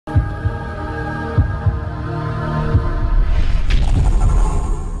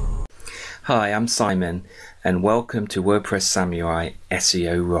Hi, I'm Simon and welcome to WordPress Samurai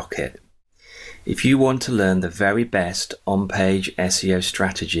SEO Rocket. If you want to learn the very best on-page SEO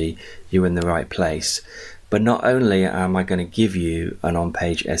strategy, you're in the right place. But not only am I going to give you an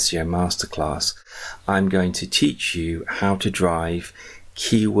on-page SEO masterclass, I'm going to teach you how to drive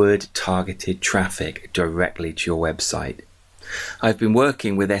keyword targeted traffic directly to your website. I've been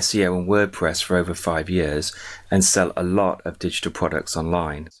working with SEO and WordPress for over 5 years and sell a lot of digital products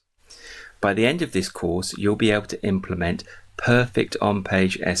online. By the end of this course, you'll be able to implement perfect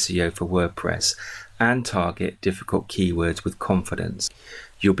on-page SEO for WordPress and target difficult keywords with confidence.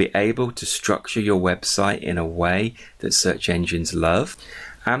 You'll be able to structure your website in a way that search engines love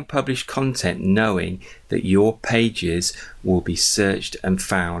and publish content knowing that your pages will be searched and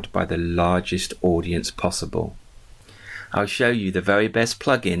found by the largest audience possible. I'll show you the very best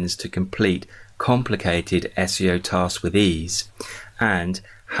plugins to complete complicated SEO tasks with ease and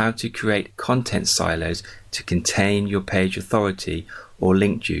how to create content silos to contain your page authority or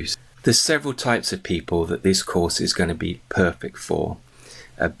link juice. There's several types of people that this course is going to be perfect for.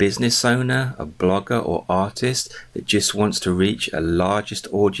 A business owner, a blogger or artist that just wants to reach a largest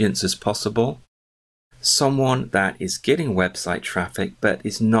audience as possible. Someone that is getting website traffic but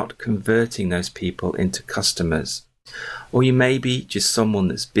is not converting those people into customers. Or you may be just someone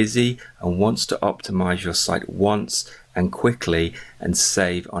that's busy and wants to optimize your site once and quickly and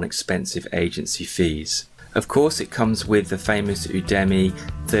save on expensive agency fees. Of course, it comes with the famous Udemy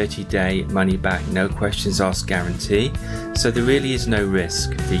 30-day money-back, no questions asked guarantee, so there really is no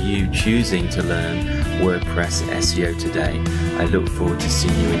risk for you choosing to learn WordPress SEO today. I look forward to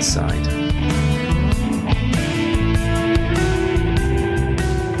seeing you inside.